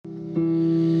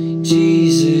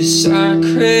Jesus, I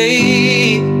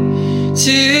crave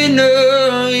to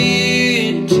know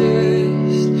you,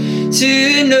 just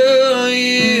to know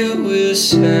you will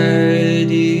satisfy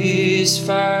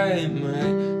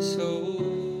my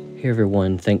soul. Hey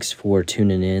everyone, thanks for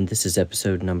tuning in. This is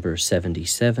episode number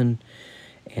 77,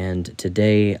 and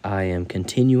today I am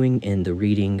continuing in the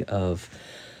reading of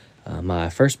my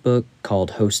first book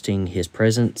called Hosting His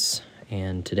Presence,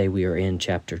 and today we are in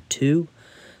chapter 2.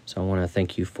 So I want to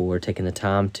thank you for taking the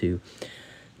time to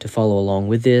follow along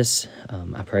with this.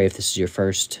 I pray if this is your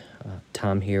first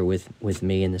time here with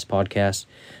me in this podcast,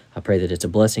 I pray that it's a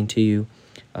blessing to you.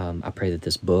 I pray that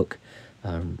this book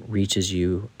reaches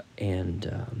you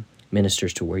and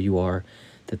ministers to where you are,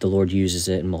 that the Lord uses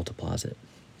it and multiplies it.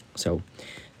 So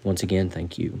once again,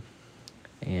 thank you.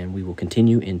 And we will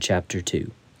continue in chapter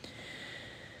 2.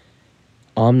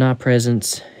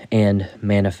 Omnipresence and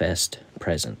manifest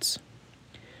presence.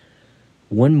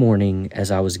 One morning, as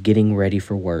I was getting ready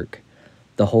for work,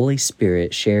 the Holy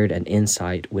Spirit shared an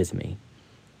insight with me.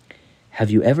 Have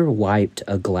you ever wiped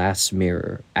a glass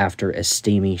mirror after a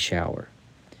steamy shower?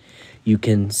 You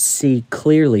can see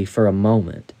clearly for a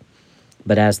moment,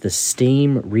 but as the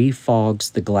steam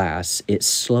refogs the glass, it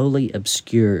slowly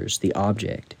obscures the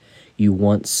object you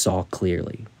once saw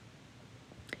clearly.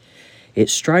 It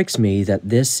strikes me that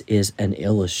this is an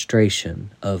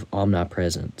illustration of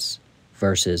omnipresence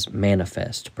versus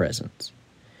manifest presence.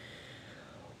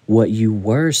 What you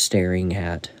were staring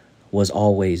at was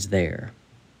always there.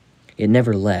 It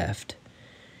never left.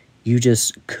 You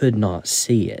just could not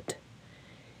see it.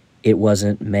 It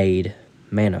wasn't made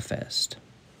manifest.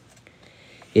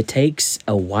 It takes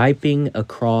a wiping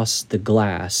across the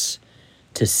glass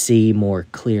to see more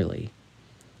clearly.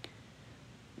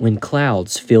 When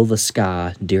clouds fill the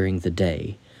sky during the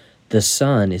day, the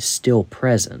sun is still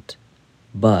present,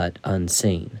 but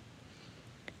unseen.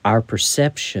 Our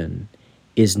perception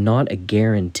is not a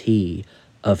guarantee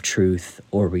of truth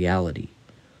or reality.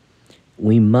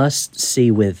 We must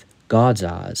see with God's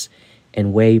eyes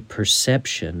and weigh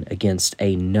perception against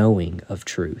a knowing of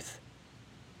truth.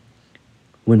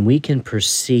 When we can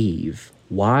perceive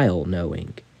while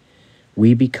knowing,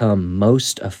 we become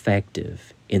most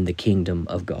effective in the kingdom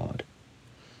of God.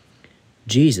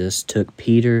 Jesus took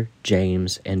Peter,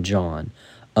 James, and John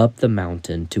up the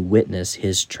mountain to witness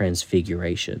his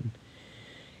transfiguration.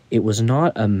 It was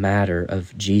not a matter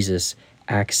of Jesus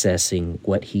accessing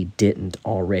what he didn't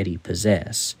already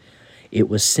possess. It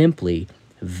was simply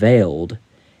veiled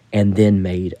and then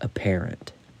made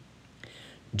apparent.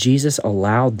 Jesus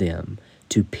allowed them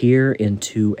to peer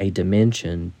into a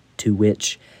dimension to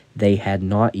which they had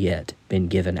not yet been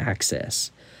given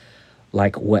access,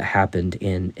 like what happened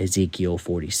in Ezekiel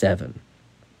 47.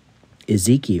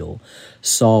 Ezekiel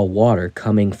saw water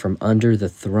coming from under the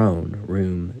throne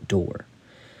room door.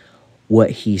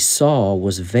 What he saw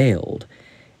was veiled,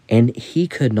 and he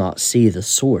could not see the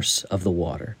source of the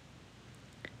water.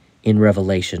 In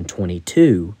Revelation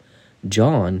 22,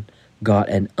 John got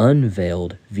an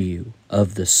unveiled view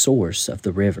of the source of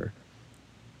the river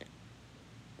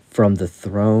from the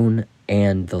throne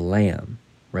and the Lamb,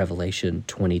 Revelation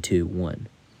 22:1.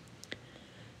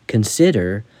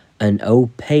 Consider an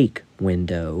opaque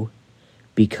window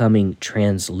becoming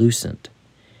translucent,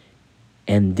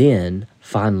 and then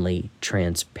finally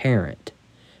transparent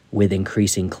with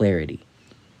increasing clarity.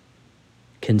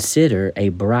 Consider a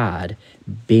bride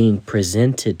being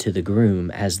presented to the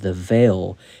groom as the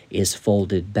veil is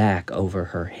folded back over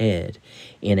her head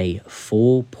in a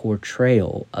full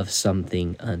portrayal of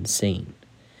something unseen.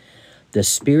 The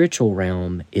spiritual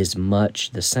realm is much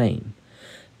the same.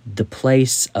 The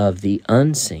place of the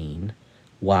unseen,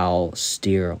 while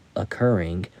still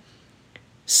occurring,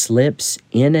 slips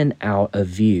in and out of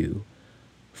view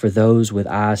for those with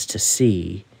eyes to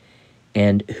see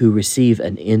and who receive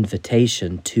an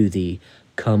invitation to the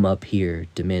come up here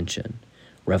dimension,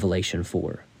 Revelation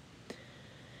 4.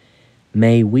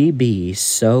 May we be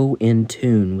so in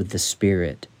tune with the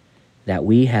Spirit that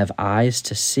we have eyes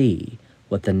to see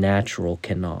what the natural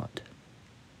cannot.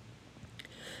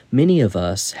 Many of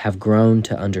us have grown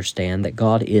to understand that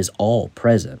God is all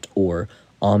present or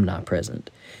omnipresent.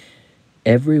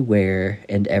 Everywhere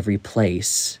and every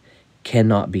place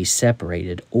cannot be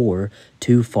separated or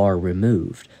too far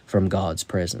removed from God's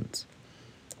presence.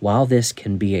 While this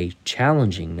can be a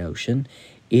challenging notion,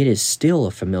 it is still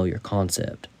a familiar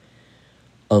concept.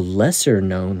 A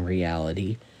lesser-known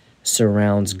reality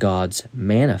surrounds God's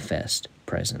manifest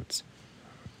presence.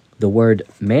 The word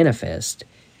manifest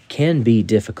can be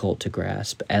difficult to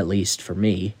grasp, at least for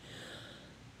me.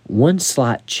 One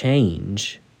slight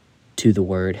change to the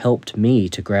word helped me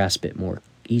to grasp it more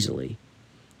easily.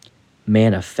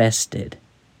 manifested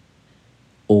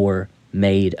or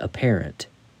made apparent.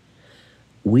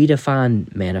 We define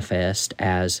manifest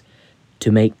as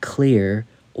to make clear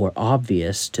or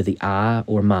obvious to the eye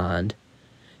or mind,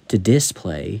 to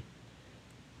display,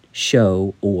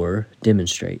 show, or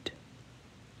demonstrate.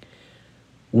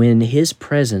 When His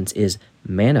presence is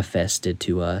manifested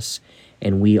to us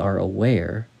and we are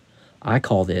aware, I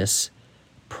call this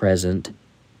presentness.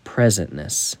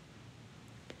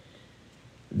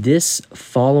 This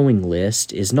following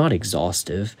list is not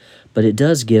exhaustive, but it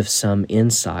does give some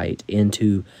insight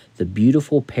into the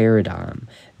beautiful paradigm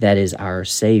that is our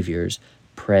Savior's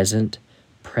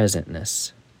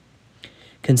presentness.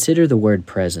 Consider the word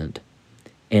present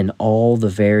and all the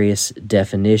various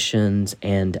definitions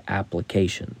and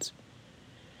applications.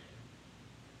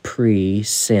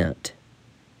 Present,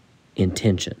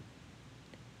 intention.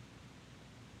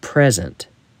 Present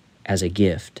as a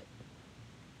gift.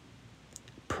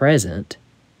 Present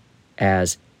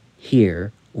as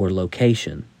here or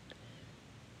location.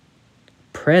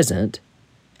 Present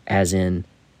as in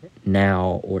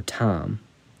now or time.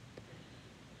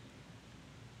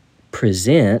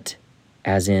 Present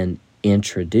as in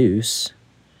introduce.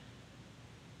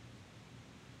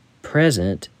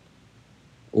 Present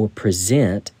or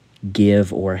present,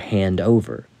 give or hand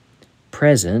over.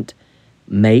 Present,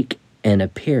 make an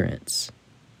appearance.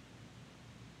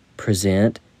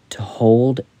 Present, to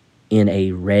hold in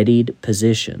a readied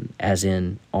position, as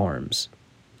in arms.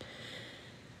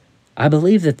 I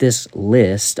believe that this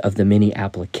list of the many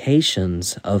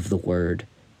applications of the word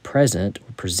present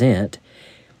or present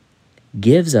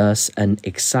gives us an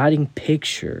exciting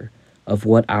picture of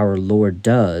what our Lord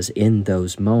does in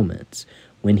those moments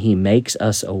when He makes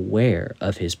us aware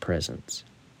of His presence.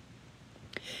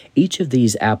 Each of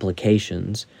these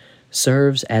applications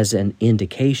serves as an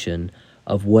indication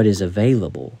of what is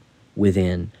available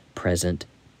within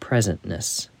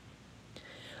presentness.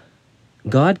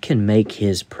 God can make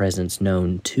His presence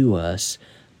known to us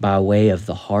by way of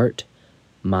the heart,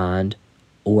 mind,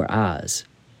 or eyes,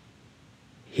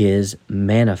 His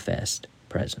manifest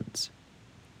presence.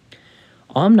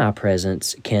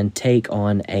 Omnipresence can take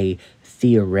on a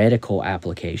theoretical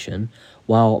application,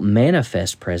 while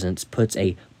manifest presence puts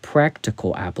a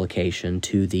practical application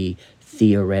to the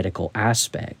theoretical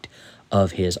aspect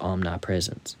of His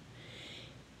omnipresence.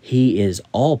 He is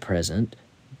all present,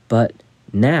 but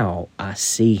now I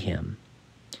see Him.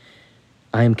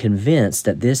 I am convinced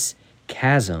that this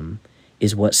chasm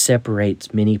is what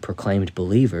separates many proclaimed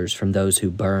believers from those who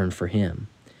burn for Him.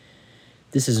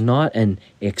 This is not an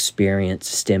experience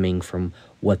stemming from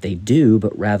what they do,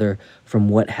 but rather from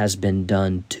what has been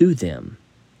done to them.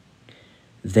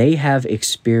 They have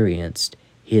experienced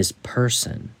His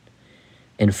person,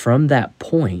 and from that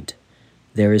point,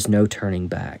 there is no turning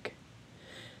back.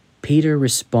 Peter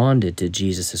responded to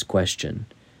Jesus' question,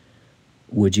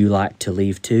 "Would you like to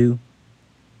leave too?"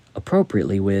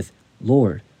 appropriately with,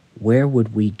 "Lord, where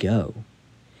would we go?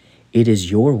 It is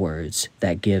your words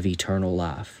that give eternal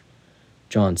life."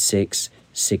 John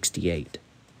 6:68.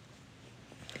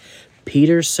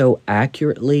 Peter so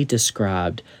accurately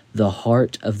described the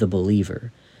heart of the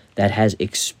believer that has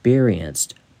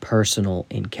experienced personal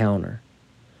encounter.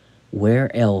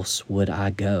 Where else would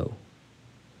I go?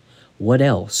 What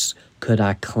else could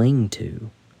I cling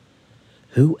to?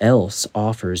 Who else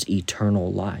offers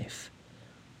eternal life?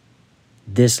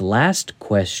 This last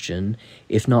question,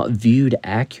 if not viewed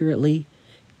accurately,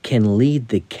 can lead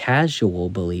the casual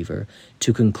believer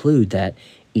to conclude that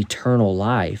eternal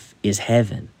life is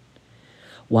heaven.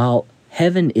 While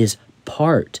heaven is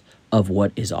part of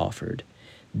what is offered,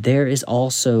 there is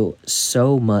also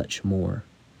so much more.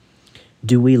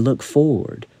 Do we look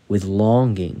forward with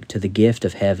longing to the gift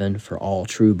of heaven for all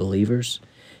true believers?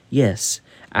 Yes,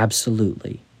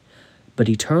 absolutely. But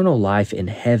eternal life in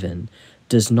heaven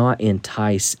does not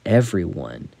entice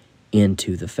everyone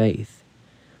into the faith.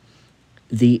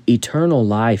 The eternal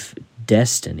life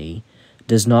destiny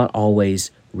does not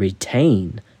always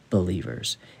retain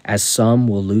believers, as some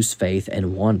will lose faith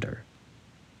and wander.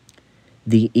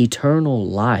 The eternal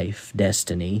life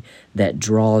destiny that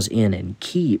draws in and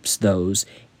keeps those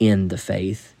in the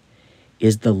faith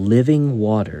is the living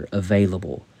water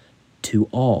available to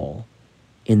all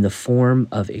in the form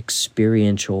of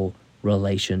experiential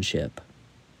relationship.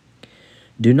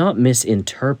 Do not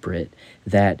misinterpret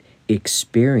that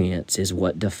experience is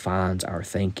what defines our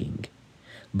thinking,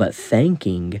 but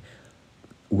thinking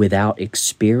without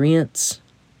experience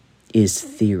is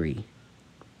theory.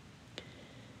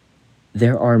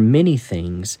 There are many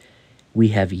things we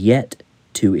have yet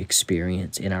to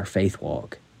experience in our faith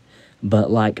walk, but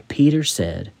like Peter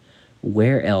said,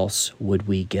 where else would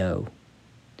we go?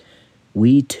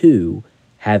 We too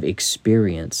have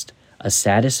experienced a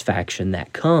satisfaction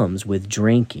that comes with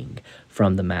drinking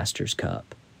from the Master's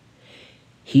cup.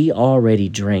 He already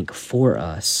drank for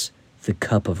us the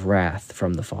cup of wrath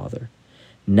from the Father.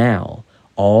 Now,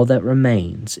 all that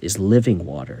remains is living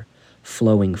water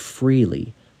flowing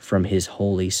freely from His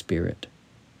Holy Spirit.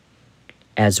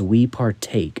 As we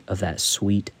partake of that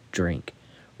sweet drink,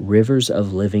 rivers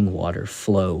of living water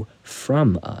flow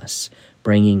from us,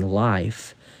 bringing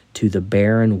life to the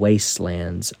barren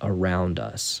wastelands around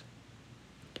us.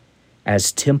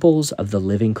 As temples of the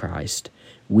living Christ,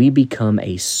 we become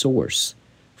a source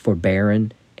for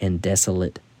barren and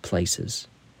desolate places.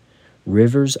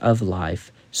 Rivers of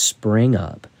life spring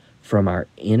up from our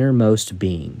innermost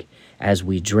being as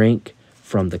we drink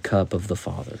from the cup of the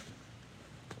Father.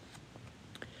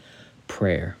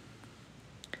 Prayer.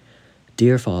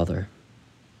 Dear Father,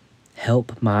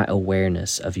 help my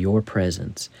awareness of your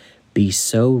presence be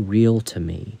so real to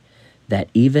me that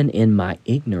even in my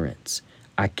ignorance,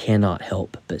 I cannot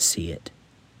help but see it.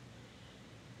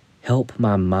 Help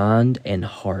my mind and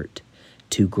heart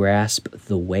to grasp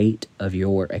the weight of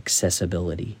your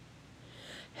accessibility.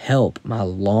 Help my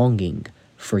longing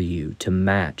for you to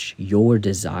match your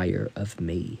desire of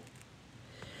me.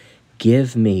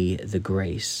 Give me the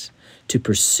grace to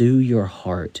pursue your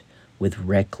heart with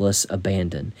reckless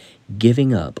abandon,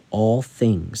 giving up all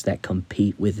things that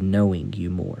compete with knowing you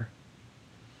more.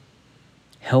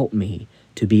 Help me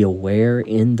to be aware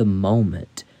in the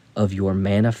moment of your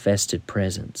manifested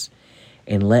presence,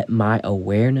 and let my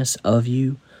awareness of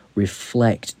you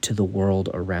reflect to the world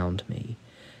around me,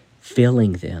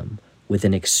 filling them with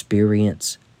an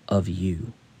experience of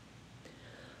you.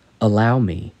 Allow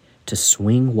me to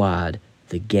swing wide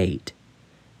the gate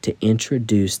to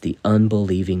introduce the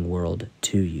unbelieving world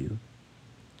to you.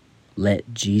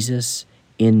 Let Jesus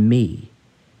in me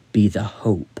be the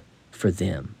hope for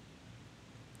them.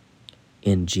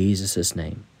 In Jesus'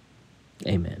 name,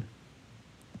 amen.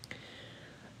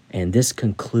 And this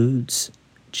concludes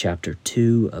chapter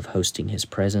 2 of Hosting His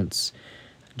Presence.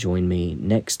 Join me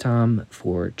next time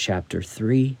for chapter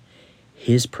 3.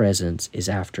 His presence is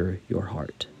after your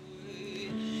heart.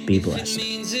 Be blessed. If it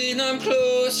means that I'm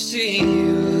close to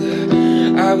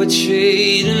you, I would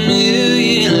trade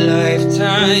 1,000,000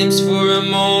 lifetimes for a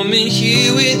moment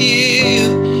here with you.